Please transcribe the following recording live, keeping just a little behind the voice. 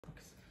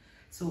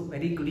So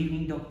very good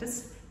evening,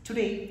 doctors.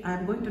 Today I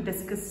am going to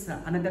discuss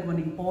another one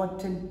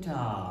important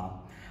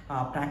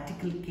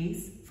practical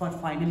case for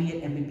final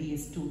year MBBS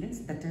students,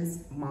 that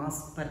is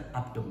mass per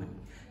abdomen.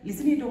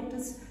 Listen here,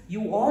 doctors,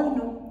 you all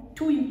know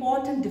two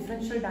important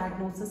differential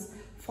diagnoses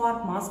for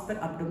mass per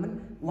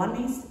abdomen. One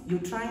is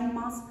uterine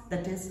mass,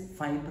 that is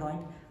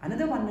fibroid.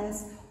 Another one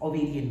is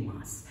ovarian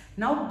mass.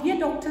 Now dear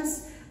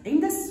doctors,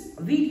 in this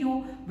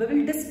video we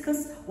will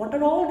discuss what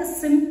are all the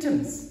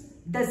symptoms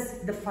does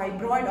the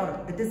fibroid,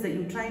 or that is the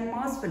uterine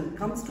mass, will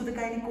comes to the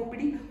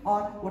gynecopedy,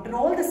 or what are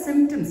all the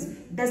symptoms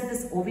does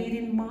this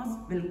ovarian mass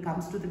will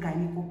comes to the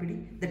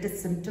gynecopedy, that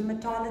is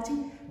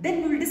symptomatology.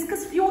 Then we will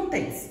discuss few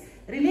things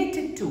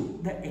related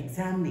to the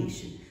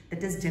examination,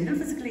 that is general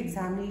physical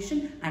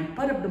examination and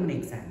per abdomen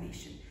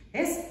examination.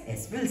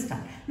 Yes, we'll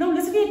start. Now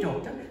listen here,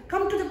 doctor,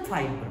 come to the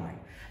fibroid.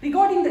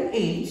 Regarding the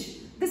age,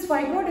 this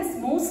fibroid is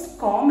most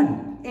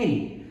common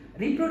in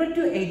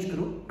reproductive age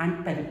group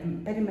and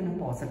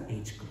perimenopausal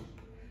age group.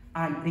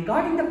 And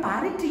regarding the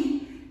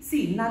parity,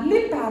 see,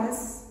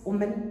 nulliparous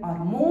women are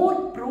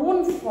more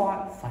prone for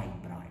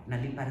fibroid.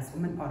 Nulliparous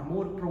women are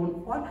more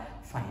prone for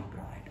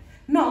fibroid.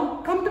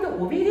 Now, come to the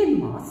ovarian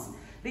mass.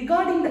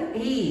 Regarding the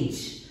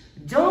age,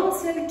 germ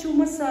cell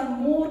tumors are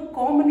more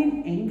common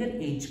in younger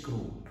age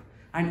group.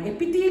 And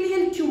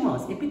epithelial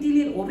tumors,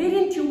 epithelial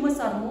ovarian tumors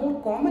are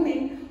more common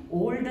in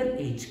older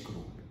age group.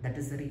 That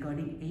is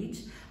regarding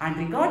age. And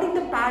regarding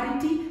the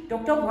parity,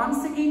 doctor,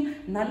 once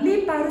again,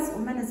 nulliparous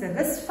woman is a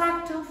risk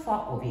factor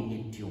for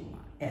ovarian tumor.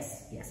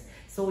 Yes.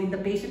 So in the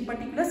patient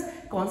particulars,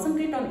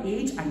 concentrate on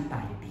age and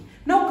parity.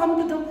 Now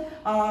come to the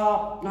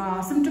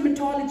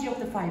symptomatology of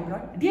the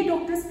fibroid. Dear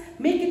doctors,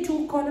 make it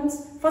two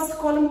columns. First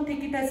column,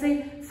 take it as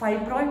a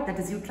fibroid, that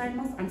is uterine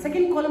mass, and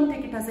second column,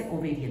 take it as a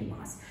ovarian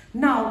mass.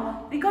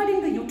 Now,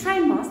 regarding the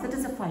uterine mass, that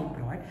is a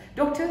fibroid,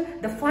 doctor,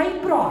 the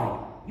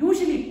fibroid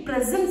usually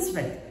presents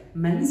with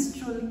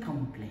menstrual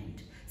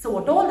complaint. So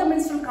what all the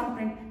menstrual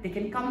complaint? They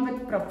can come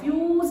with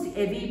profuse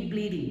heavy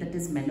bleeding, that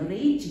is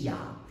menorrhagia,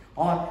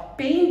 or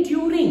pain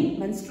during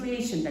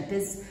menstruation, that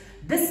is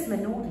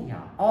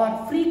dysmenorrhea,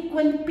 or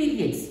frequent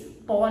periods,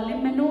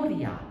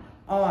 polymenorrhea,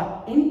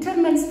 or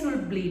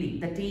intermenstrual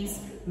bleeding, that is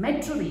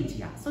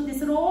metrorrhagia. So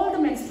these are all the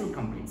menstrual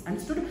complaints.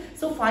 Understood?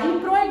 So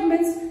fibroid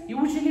means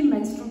usually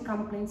menstrual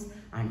complaints,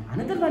 and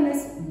another one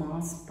is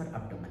mass per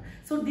abdomen.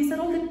 So these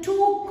are all the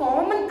two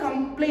common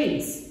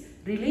complaints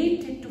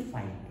related to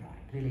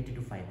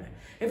fibroid.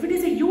 If it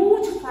is a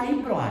huge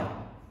fibroid,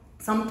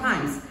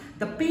 sometimes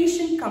the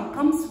patient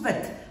comes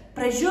with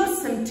pressure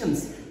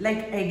symptoms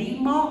like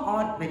edema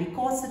or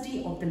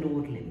varicosity of the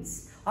lower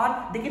limbs,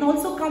 or they can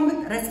also come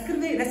with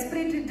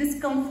respiratory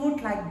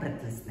discomfort like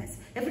breathlessness.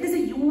 If it is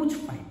a huge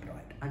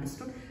fibroid,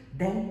 understood?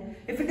 Then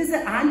if it is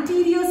an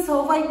anterior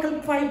cervical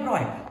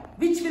fibroid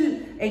which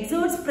will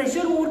exert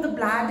pressure over the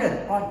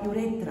bladder or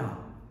urethra,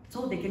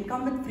 so they can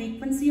come with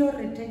frequency or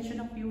retention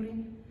of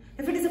urine.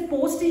 If it is a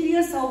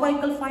posterior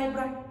cervical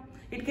fibroid,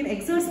 it can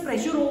exert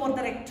pressure over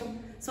the rectum.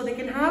 So they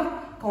can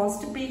have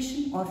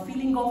constipation or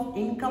feeling of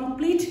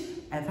incomplete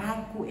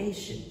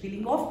evacuation.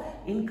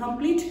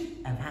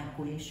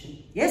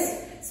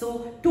 Yes.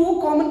 So two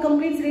common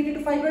complaints related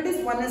to fibroid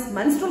is, one is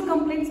menstrual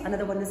complaints,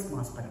 another one is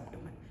mass per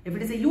abdomen. If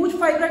it is a huge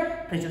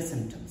fibroid, pressure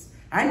symptoms.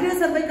 Anterior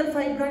cervical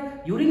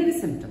fibroid, urinary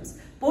symptoms.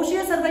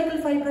 Posterior cervical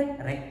fibroid,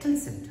 rectal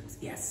symptoms.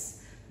 Yes.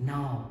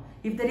 Now,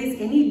 if there is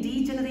any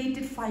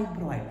degenerated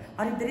fibroid,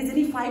 or if there is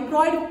any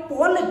fibroid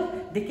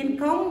polyp, they can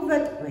come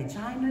with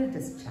vaginal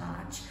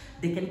discharge.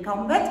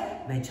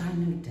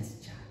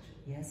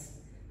 Yes.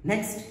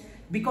 Next,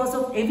 because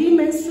of heavy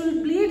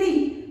menstrual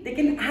bleeding, they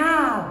can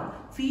have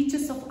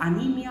features of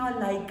anemia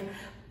like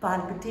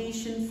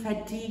palpitation,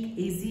 fatigue,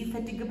 hazy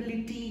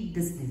fatigability,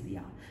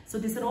 dyspnea. So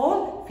these are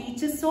all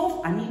features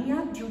of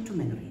anemia due to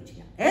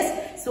menorrhagia.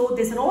 Yes. So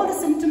these are all the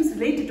symptoms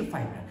related to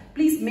fibroid.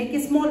 Please make a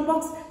small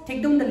box,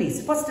 take down the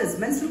list. First is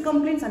menstrual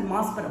complaints and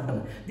mass per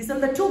abdomen. These are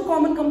the two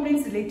common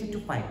complaints related to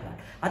fibroid.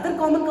 Other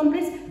common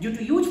complaints due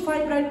to huge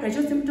fibroid,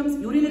 pressure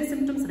symptoms, urinary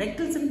symptoms,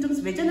 rectal symptoms,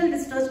 vaginal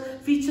discharge,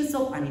 features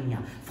of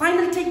anemia.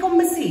 Final take-home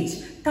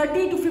message,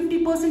 30 to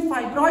 50%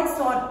 fibroids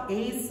are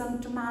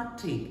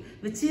asymptomatic,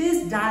 which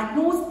is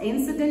diagnosed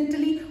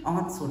incidentally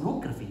on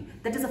sonography.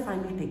 That is a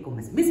final take-home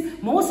message.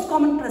 Means most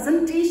common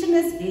presentation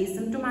is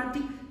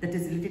asymptomatic, that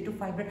is related to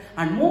fibroid,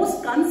 and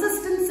most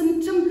consistent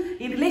symptom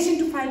in relation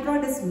to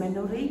fibroid is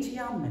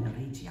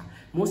menorrhagia.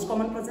 Most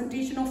common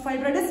presentation of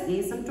fibroid is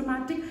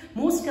asymptomatic.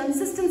 Most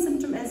consistent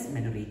symptom is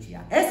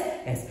menorrhagia.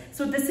 Yes.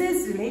 So this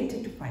is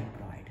related to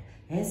fibroid.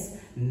 Yes.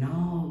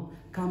 Now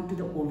come to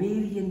the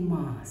ovarian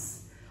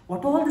mass.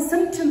 What all the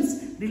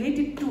symptoms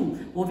related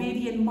to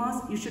ovarian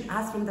mass you should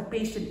ask from the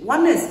patient.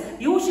 One is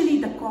usually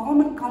the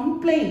common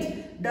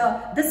complaint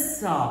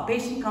this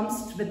patient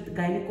comes with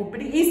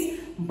gynecopedy is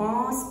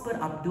mass per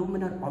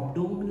abdomen or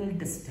abdominal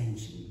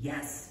distension.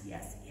 Yes.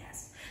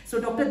 So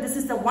doctor, this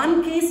is the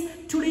one case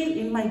today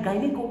in my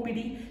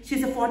gynecopedy. She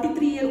is a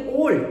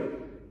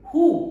 43-year-old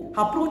who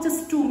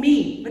approaches to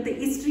me with a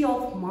history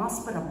of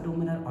mass per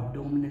abdomen or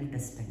abdominal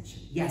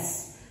distension.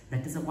 Yes.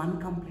 That is a one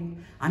complaint.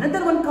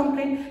 Another one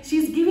complaint, she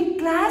is giving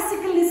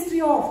classical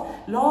history of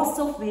loss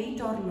of weight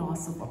or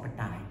loss of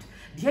appetite.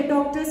 Dear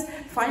doctors,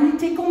 final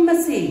take-home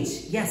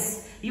message.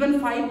 Yes, even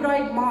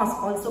fibroid mass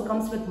also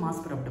comes with mass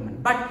per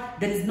abdomen. But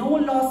there is no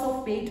loss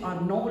of weight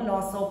or no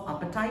loss of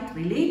appetite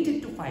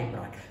related to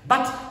fibroid.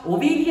 But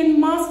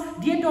ovarian mass,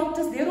 dear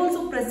doctors, they are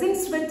also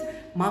present with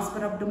mass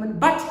per abdomen.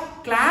 But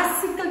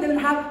classical, they will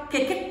have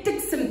cachectic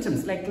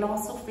symptoms like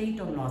loss of weight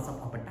or loss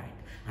of appetite.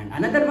 And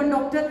another one,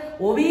 doctor,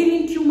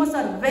 ovarian tumors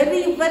are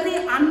very, very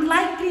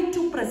unlikely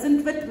to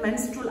present with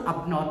menstrual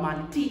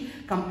abnormality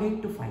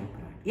compared to fibroid.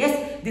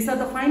 Yes, these are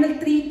the final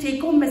 3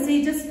 take-home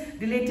messages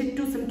related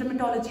to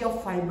symptomatology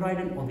of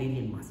fibroid and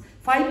ovarian mass.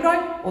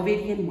 Fibroid,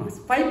 ovarian mass.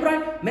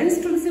 Fibroid,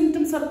 menstrual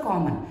symptoms are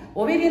common.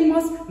 Ovarian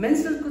mass,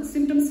 menstrual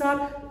symptoms are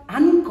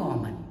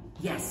uncommon.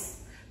 Yes.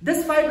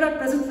 This fibroid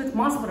presents with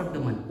mass per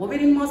abdomen.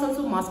 Ovarian mass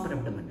also mass per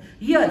abdomen.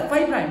 Here,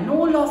 fibroid,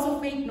 no loss of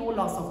weight, no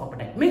loss of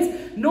appetite.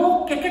 Means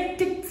no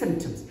cachectic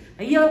symptoms.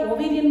 Here,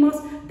 ovarian mass,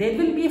 there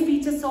will be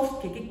features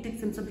of cachectic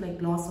symptoms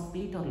like loss of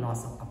weight or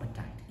loss of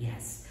appetite.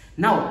 Yes.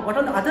 Now, what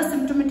are the other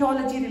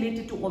symptomatology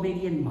related to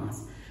ovarian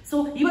mass?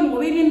 So, even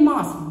ovarian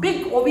mass,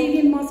 big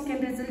ovarian mass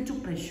can result to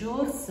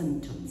pressure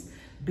symptoms.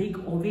 Big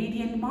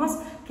ovarian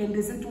mass can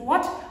result to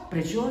what?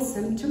 Pressure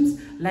symptoms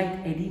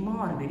like edema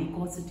or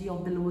varicosity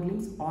of the lower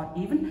limbs or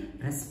even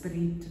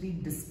respiratory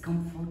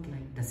discomfort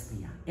like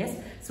dyspnea. Yes,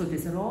 so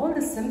these are all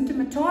the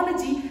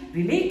symptomatology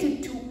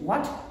related to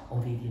what?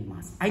 Ovarian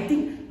mass. I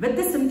think with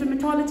this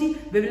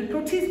symptomatology, we will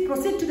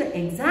proceed to the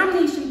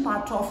examination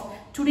part of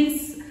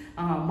today's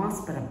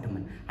mass per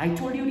abdomen. I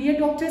told you, dear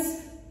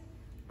doctors,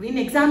 in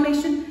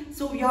examination,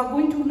 so we are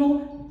going to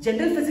know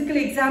general physical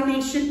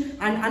examination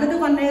and another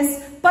one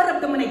is per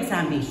abdomen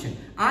examination.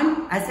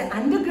 And as an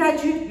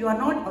undergraduate, you are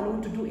not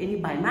allowed to do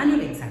any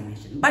bimanual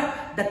examination.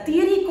 But the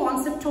theory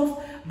concept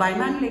of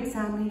bimanual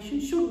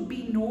examination should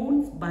be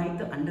known by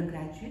the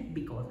undergraduate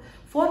because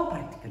for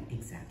practical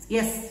exams.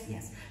 Yes,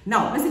 yes.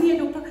 Now, listen here,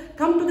 doctor,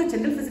 come to the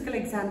general physical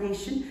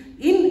examination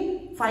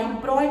in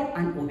fibroid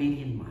and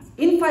ovarian mass.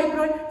 In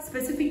fibroid,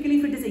 specifically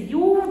if it is a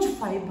huge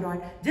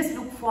fibroid, just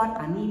look for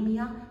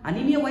anemia.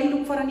 Anemia, why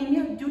look for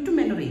anemia? Due to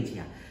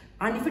menorrhagia.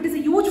 And if it is a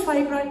huge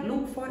fibroid,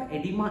 look for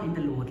edema in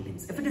the lower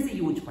limbs. If it is a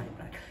huge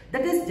fibroid,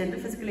 that is general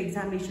physical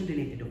examination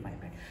related to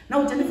fibroid.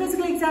 Now, general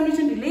physical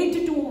examination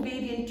related to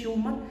ovarian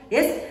tumor.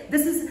 Yes,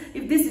 this is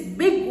if this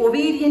big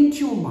ovarian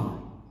tumor.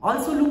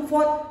 Also look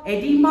for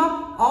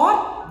edema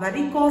or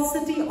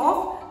varicosity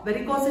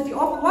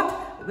of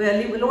what?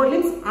 Lower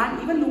limbs,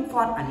 and even look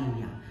for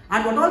anemia.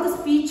 And what are the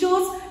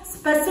features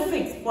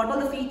specifics? What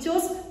are the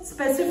features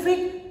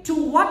specific to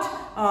what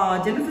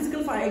general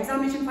physical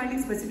examination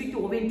findings specific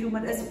to ovarian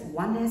tumor is?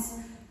 One is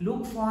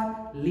look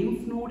for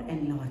lymph node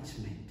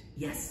enlargement.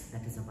 Yes,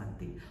 that is the one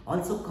thing.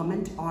 Also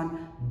comment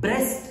on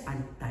breast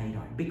and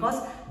thyroid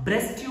because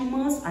breast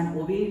tumors and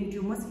ovarian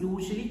tumors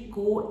usually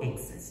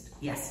coexist.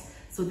 Yes,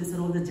 so these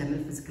are all the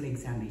general physical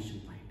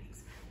examination findings.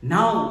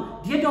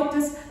 Now, dear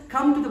doctors,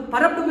 come to the per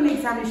abdomen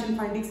examination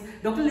findings.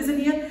 Doctor, listen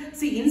here.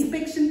 See,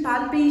 inspection,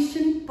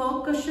 palpation,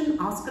 percussion,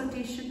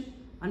 auscultation.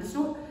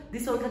 Understood?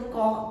 These are the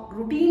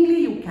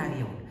routinely you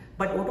carry out.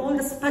 But what all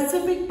the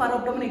specific per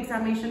abdomen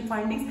examination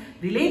findings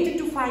related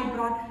to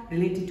fibroid,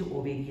 related to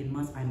ovarian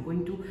mass, I am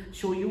going to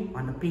show you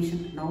on the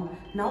patient now.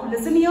 Now,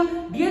 listen here,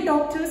 dear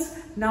doctors.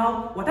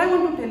 Now, what I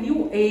want to tell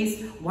you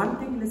is one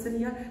thing. Listen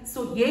here.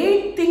 So,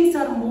 8 things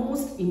are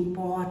most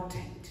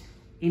important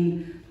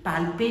in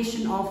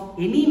palpation of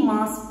any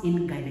mass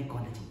in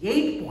gynecology.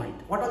 8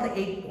 points. What are the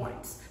 8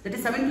 points? That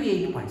is 7 to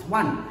 8 points.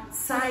 1.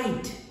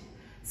 Sight,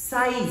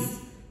 size,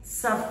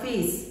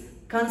 surface,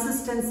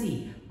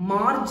 consistency,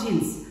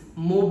 margins,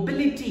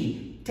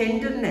 mobility,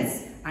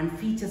 tenderness and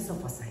features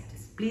of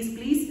ascites.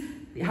 Please,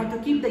 you have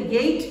to keep the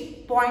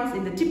 8 points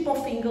in the tip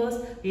of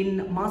fingers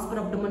in mass per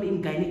abdomen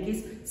in gynae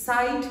case.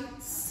 Sight,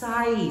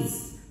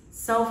 size,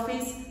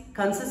 surface,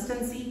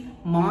 consistency,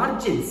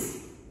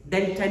 margins,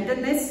 then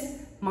tenderness,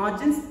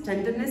 margins,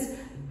 tenderness,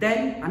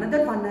 then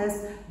another one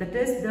is that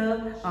is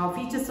the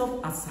features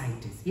of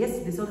ascites.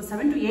 Yes, these are the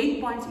 7 to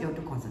 8 points you have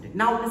to concentrate.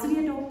 Now listen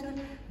here,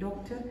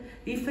 doctor,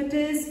 if it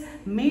is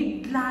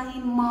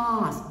midline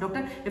mass,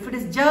 doctor, if it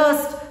is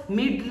just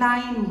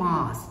midline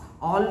mass,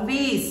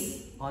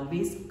 always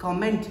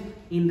comment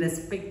in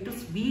respect to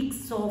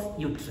weeks of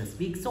uterus,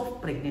 weeks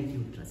of pregnant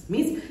uterus.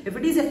 Means if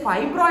it is a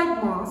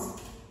fibroid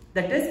mass,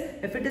 that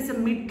is if it is a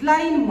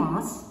midline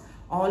mass,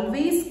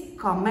 always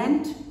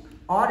comment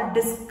or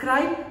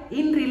describe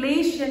in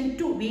relation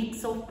to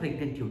weeks of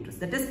pregnant uterus.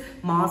 That is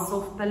mass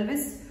of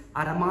pelvis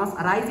or a mass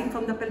arising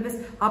from the pelvis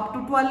up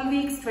to 12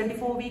 weeks,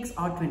 24 weeks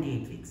or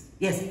 28 weeks.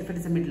 Yes, if it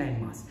is a midline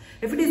mass.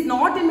 If it is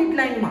not a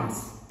midline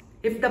mass,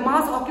 if the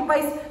mass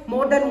occupies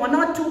more than 1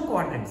 or 2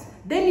 quadrants,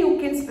 then you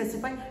can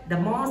specify the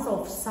mass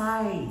of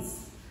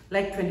size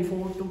like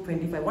 24 to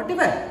 25,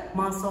 whatever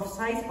mass of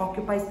size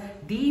occupies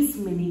these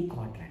many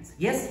quadrants.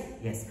 Yes,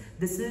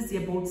 this is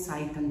about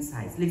sight and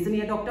size. Listen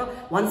here, doctor,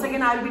 once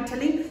again I will be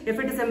telling, if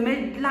it is a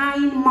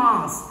midline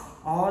mass,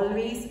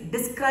 always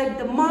describe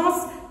the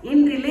mass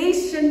in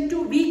relation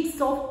to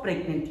weeks of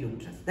pregnant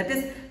uterus. That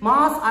is,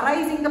 mass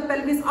arising in the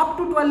pelvis up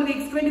to 12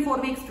 weeks,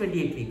 24 weeks,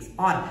 28 weeks.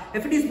 Or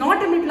if it is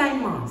not a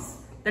midline mass,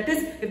 that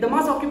is, if the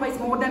mass occupies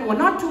more than 1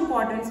 or 2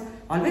 quadrants,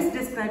 always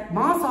describe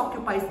mass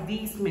occupies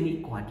these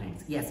many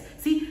quadrants. Yes,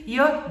 see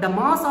here the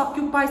mass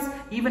occupies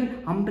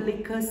even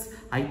umbilicus,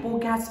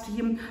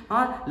 hypogastrium,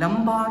 or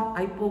lumbar,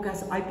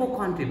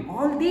 hypochondrium.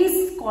 All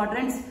these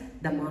quadrants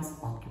the mass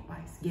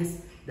occupies.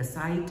 Yes, the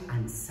site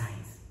and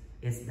size.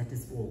 Yes, that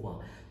is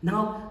over.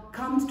 Now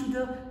comes to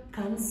the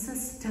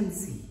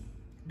consistency.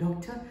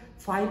 Doctor,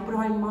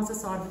 fibroid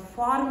masses are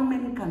firm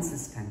in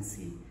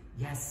consistency.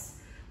 Yes.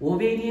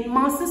 Ovarian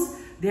masses,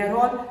 they are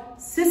all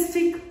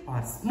cystic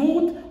or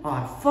smooth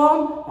or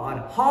firm or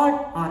hard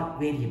or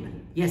variable.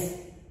 Yes,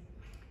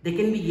 there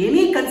can be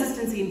any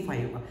consistency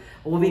in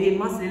ovarian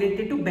mass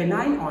related to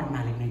benign or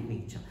malignant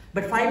nature.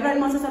 But fibroid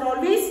masses are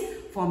always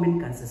firm in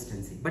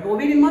consistency. But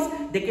ovarian mass,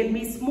 they can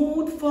be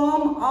smooth,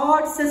 firm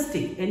or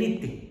cystic,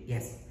 anything.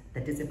 Yes,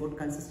 that is about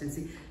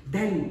consistency.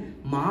 Then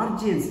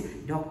margins.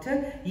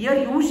 Doctor,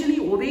 here usually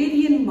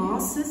ovarian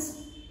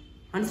masses,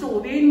 and so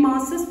ovarian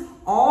masses,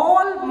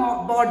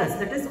 all borders,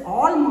 that is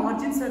all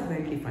margins are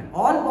well defined.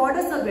 All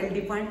borders are well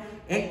defined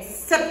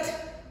except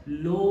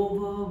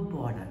lower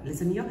border.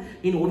 Listen here,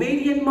 in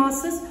ovarian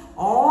masses,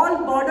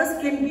 all borders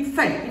can be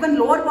felt. Even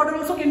lower border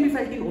also can be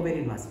felt in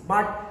ovarian mass.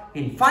 But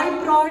in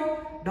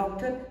fibroid,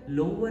 doctor,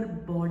 lower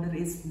border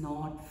is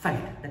not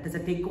felt. That is a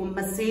take-home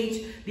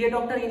message. Dear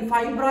doctor, in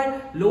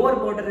fibroid, lower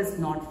border is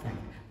not felt.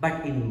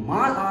 But in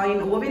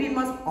ovarian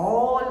mass,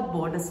 all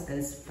borders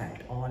is felt.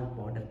 All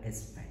border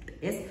is felt.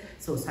 Yes,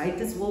 so site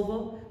is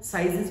over,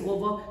 size is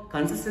over,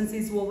 consistency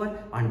is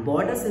over, and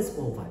borders is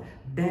over.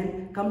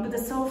 Then come to the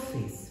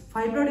surface.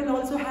 Fibroid will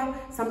also have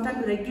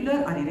sometimes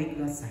regular or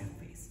irregular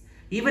surface.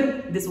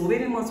 Even this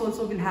ovarian mass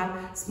also will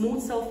have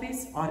smooth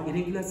surface or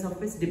irregular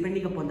surface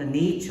depending upon the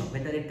nature,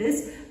 whether it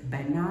is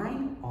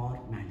benign or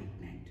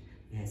malignant.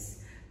 Yes.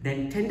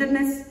 Then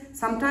tenderness.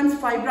 Sometimes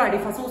fibroid,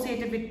 if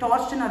associated with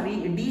torsion or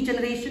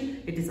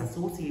degeneration, it is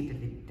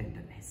associated with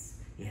tenderness.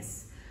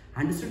 Yes.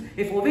 Understood?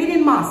 If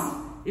ovarian mass,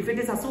 if it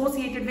is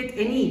associated with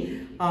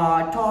any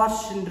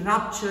torsion,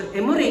 rupture,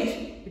 hemorrhage,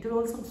 it will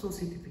also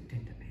associated with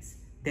tenderness.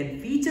 Then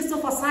features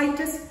of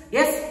ascites.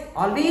 Yes,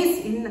 always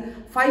in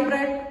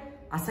fibroid,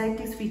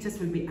 ascites features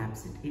will be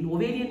absent. In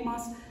ovarian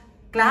mass,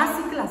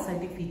 classical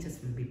ascitic features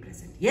will be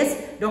present.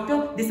 Yes,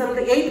 doctor, these are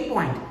the 8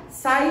 points.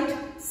 Site,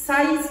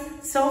 size,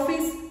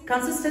 surface,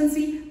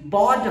 consistency,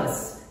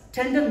 borders,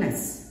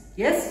 tenderness.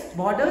 Yes,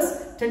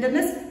 borders,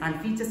 tenderness, and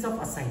features of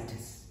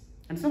ascites.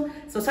 And so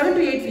 7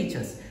 to 8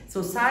 features.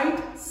 So site,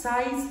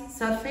 size,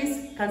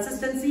 surface,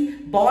 consistency,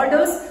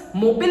 borders,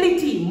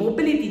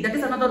 mobility, that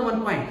is another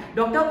 1 point.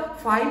 Doctor,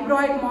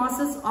 fibroid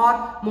masses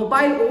are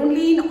mobile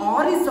only in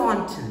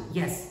horizontal.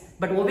 Yes.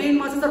 But ovarian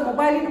masses are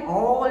mobile in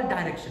all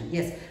directions.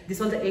 Yes,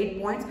 these are the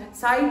 8 points.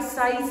 Site,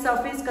 size,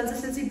 surface,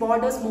 consistency,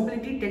 borders,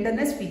 mobility,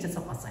 tenderness, features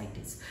of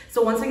ascites.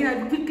 So once again, I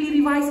will quickly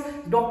revise.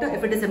 Doctor,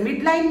 if it is a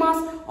midline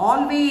mass,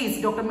 always,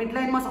 doctor,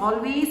 midline mass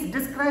always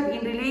describe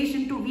in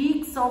relation to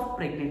weeks of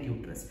pregnant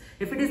uterus.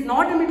 If it is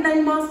not a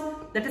midline mass,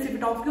 that is if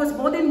it occurs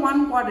more than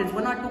 1 quadrant,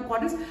 1 or 2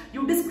 quadrants,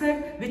 you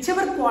describe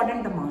whichever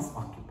quadrant the mass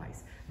occupies.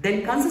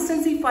 Then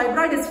consistency,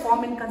 fibroid is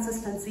firm in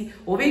consistency.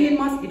 Ovarian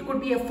mass, it could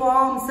be a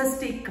firm,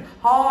 cystic,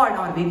 hard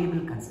or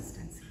variable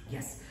consistency.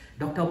 Yes.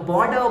 Doctor,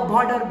 border.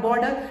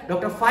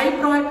 Doctor,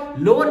 fibroid,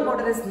 lower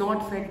border is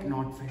not felt.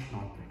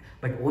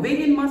 But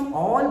ovarian mass,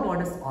 all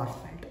borders are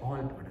felt.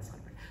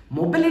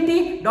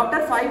 Mobility, doctor,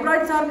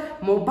 fibroids are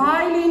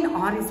mobile in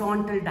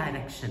horizontal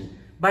direction,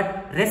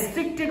 but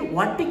restricted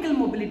vertical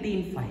mobility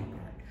in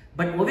fibroid.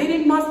 But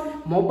ovarian mass,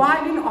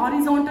 mobile in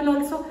horizontal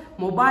also,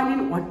 mobile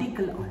in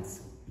vertical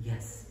also.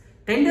 Yes.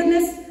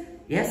 Tenderness,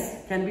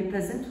 yes, can be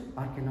present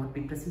or cannot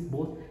be present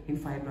both in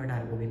fibroid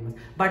or ovarian mass.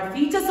 But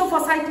features of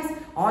ascites,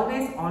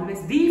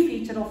 always the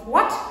feature of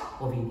what?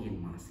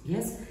 Ovarian mass.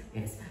 Yes.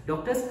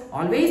 Doctors,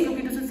 always look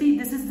into, see,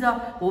 this is the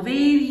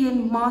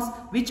ovarian mass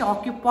which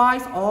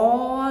occupies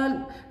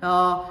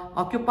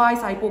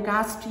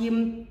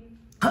hypogastrium,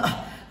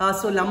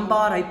 so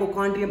lumbar,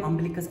 hypochondrium,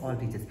 umbilicus, all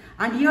regions.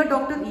 And here,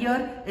 doctor,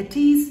 here it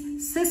is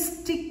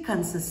cystic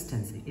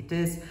consistency. It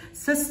is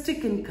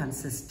cystic in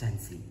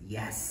consistency.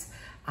 Yes.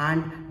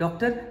 And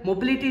doctor,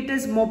 mobility, it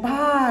is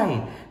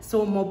mobile.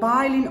 So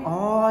mobile in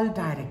all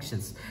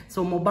directions.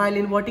 So mobile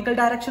in vertical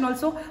direction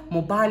also,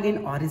 mobile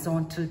in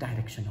horizontal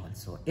direction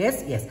also.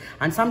 Yes.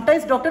 And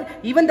sometimes, doctor,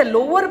 even the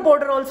lower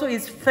border also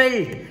is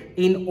felt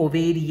in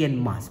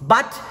ovarian mass,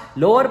 but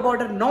lower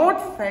border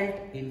not felt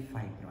in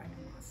fibroid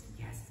mass.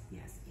 Yes.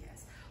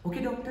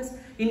 Okay, doctors.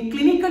 In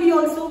clinically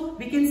also,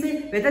 we can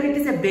say whether it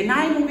is a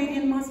benign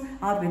ovarian mass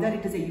or whether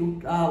it is a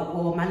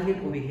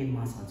malignant ovarian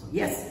mass also.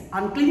 Yes,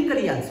 and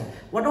clinically also.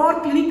 What are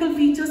clinical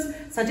features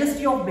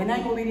suggestive of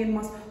benign ovarian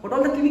mass? What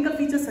are the clinical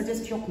features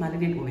suggestive of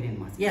malignant ovarian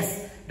mass?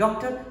 Yes,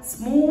 doctor,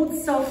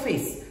 smooth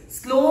surface,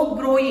 slow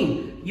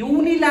growing,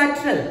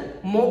 unilateral,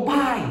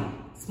 mobile,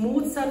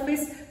 Smooth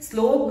surface,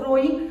 slow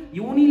growing,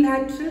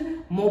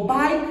 unilateral,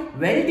 mobile,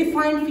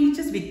 well-defined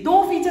features with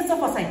no features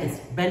of ascites.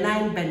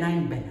 Benign,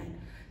 benign, benign.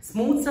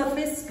 Smooth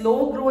surface,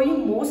 slow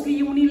growing, mostly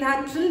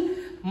unilateral,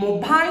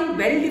 mobile,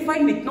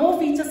 well-defined with no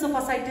features of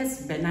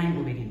ascites. Benign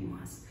ovarian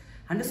mass.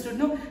 Understood?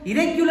 No?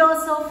 Irregular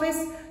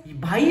surface,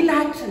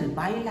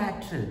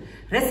 bilateral,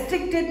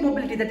 restricted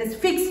mobility, that is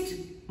fixed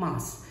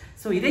mass.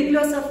 So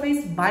irregular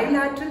surface,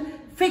 bilateral,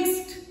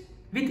 fixed,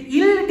 with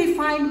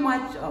ill-defined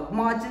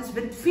margins,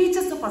 with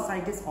features of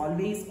ascites,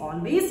 always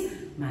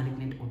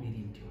malignant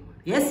ovarian tumor.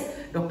 Yes,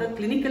 doctor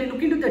clinically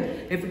look into that.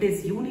 If it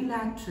is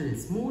unilateral,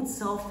 smooth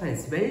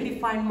surface,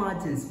 well-defined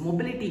margins,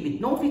 mobility with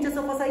no features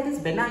of ascites,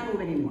 benign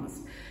ovarian mass.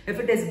 If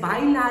it is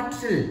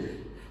bilateral,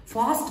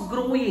 fast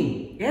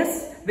growing,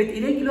 yes, with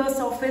irregular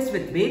surface,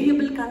 with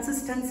variable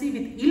consistency,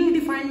 with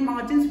ill-defined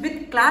margins,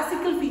 with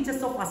classical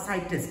features of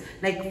ascites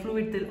like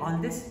fluid till, all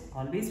this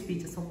always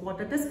features of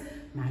what it is,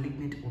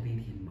 malignant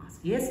ovarian mass.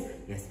 Yes.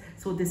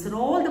 So these are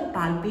all the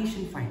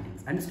palpation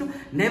findings. Understood?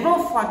 Never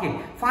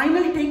forget.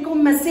 Finally, take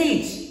home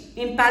message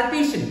in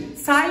palpation: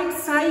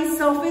 size,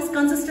 surface,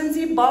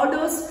 consistency,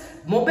 borders,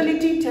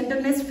 mobility,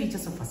 tenderness,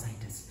 features of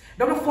ascites.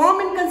 Doctor,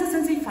 form and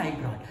consistency,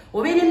 fibroid.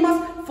 Ovarian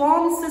mass,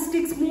 form,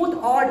 cystic, smooth,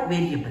 odd,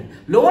 variable.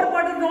 Lower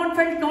border not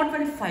felt,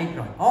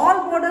 fibroid.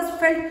 All borders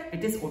felt,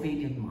 it is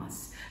ovarian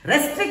mass.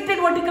 Restricted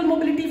vertical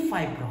mobility,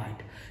 fibroid.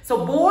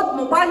 So both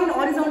mobile and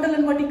horizontal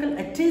and vertical,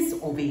 it is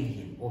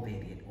ovarian.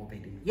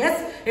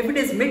 Yes, if it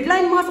is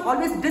midline mass,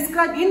 always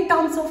described in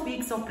terms of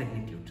weeks of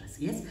pregnant uterus.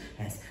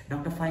 Yes.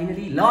 Doctor,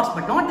 finally, last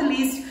but not the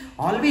least,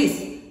 always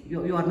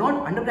you are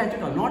not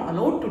undergraduate or not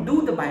allowed to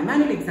do the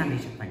bimanual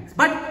examination findings,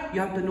 but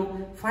you have to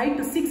know 5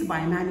 to 6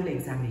 bimanual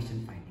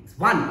examination findings.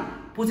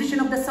 1.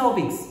 Position of the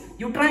cervix,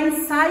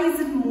 uterine size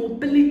and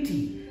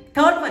mobility.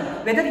 Third one,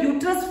 whether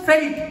uterus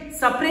felt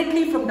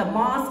separately from the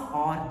mass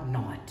or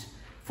not.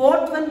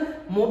 Fourth one,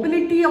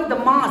 mobility of the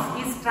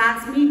mass is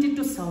transmitted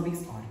to cervix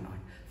or not.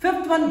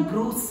 Fifth one,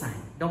 bruise sign.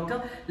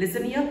 Doctor,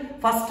 listen here.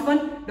 First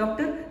one,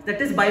 doctor, that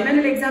is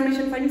bimanual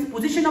examination findings.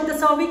 Position of the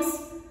cervix,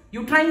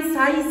 uterine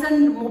size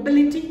and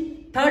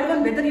mobility. Third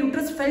one, whether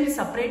uterus felt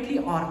separately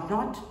or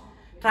not.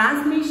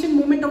 Transmission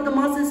movement of the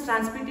mass is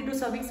transmitted to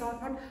cervix or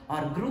not.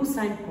 Or bruise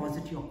sign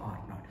positive or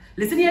not.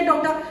 Listen here,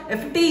 doctor.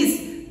 If it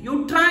is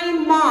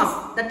uterine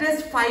mass, that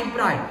is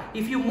fibroid.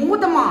 If you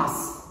move the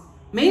mass,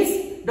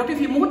 means, doctor,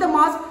 if you move the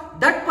mass,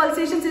 that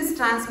pulsations is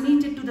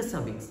transmitted to the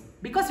cervix.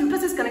 Because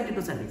uterus is connected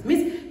to cervix,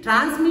 means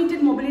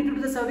transmitted mobility to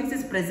the cervix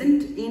is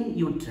present in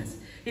uterus.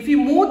 If you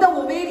move the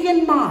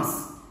ovarian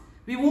mass,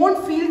 we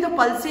won't feel the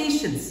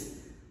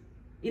pulsations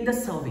in the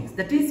cervix.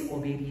 That is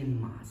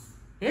ovarian mass.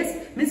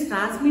 Yes, means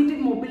transmitted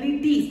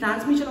mobility,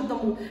 transmission of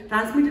the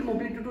transmitted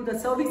mobility to the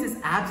cervix is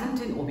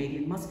absent in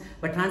ovarian mass,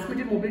 but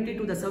transmitted mobility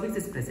to the cervix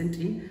is present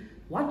in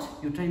what?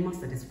 Uterine mass,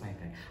 that is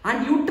fibroid.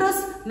 And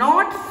uterus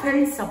not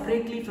felt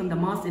separately from the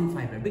mass in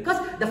fibroid, because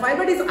the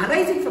fibroid is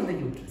arising from the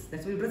uterus.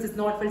 That's why uterus is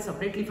not felt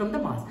separately from the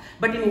mass.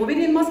 But in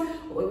ovarian mass,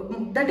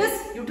 that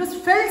is uterus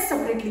felt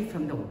separately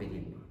from the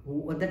ovarian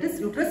mass. That is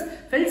uterus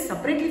felt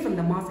separately from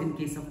the mass in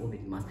case of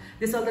ovarian mass.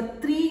 These are the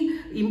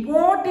 3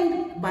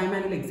 important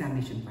bimanual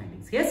examination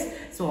findings. Yes.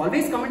 So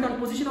always comment on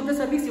position of the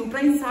cervix,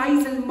 uterine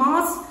size and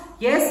mass.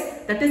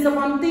 Yes, that is the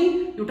one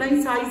thing,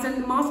 uterine size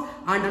and mass.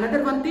 And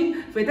another one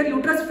thing, whether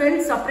uterus felt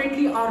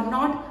separately or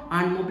not,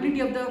 and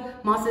mobility of the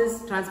mass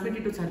is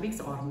transmitted to cervix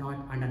or not.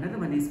 And another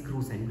one is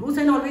bruise sign. Bruise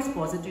sign always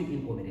positive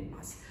in ovarian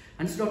mass.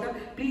 And so, doctor,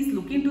 please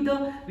look into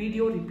the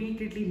video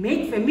repeatedly.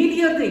 Make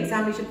familiar the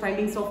examination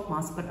findings of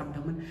mass per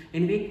abdomen.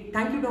 Anyway,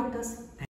 thank you, doctors.